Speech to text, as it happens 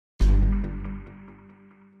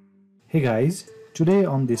Hey guys, today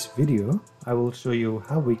on this video I will show you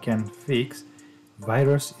how we can fix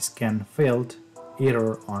virus scan failed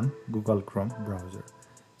error on Google Chrome browser.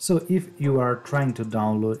 So if you are trying to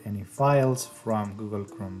download any files from Google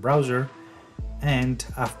Chrome browser and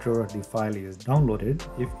after the file is downloaded,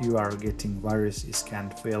 if you are getting virus scan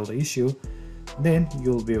failed issue, then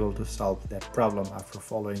you'll be able to solve that problem after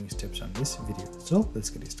following steps on this video. So let's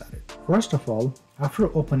get started. First of all,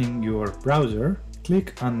 after opening your browser,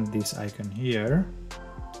 click on this icon here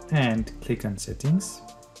and click on settings.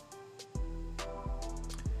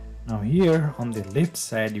 Now here on the left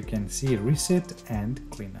side you can see reset and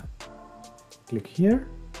cleanup. Click here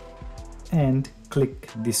and click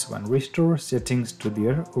this one, restore settings to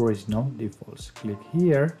their original defaults. Click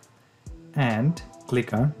here and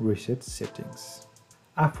click on reset settings.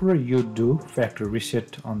 After you do factory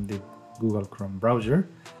reset on the Google Chrome browser,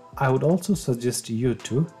 I would also suggest you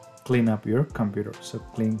to clean up your computer. So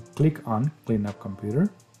click on clean up computer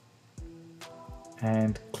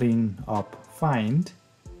and clean up find.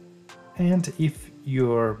 And if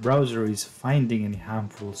your browser is finding any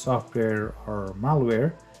harmful software or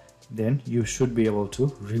malware, then you should be able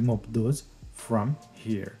to remove those from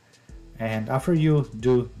here. And after you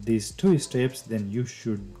do these two steps, then you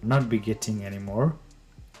should not be getting any more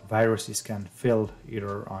virus scan failed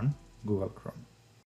error on Google Chrome.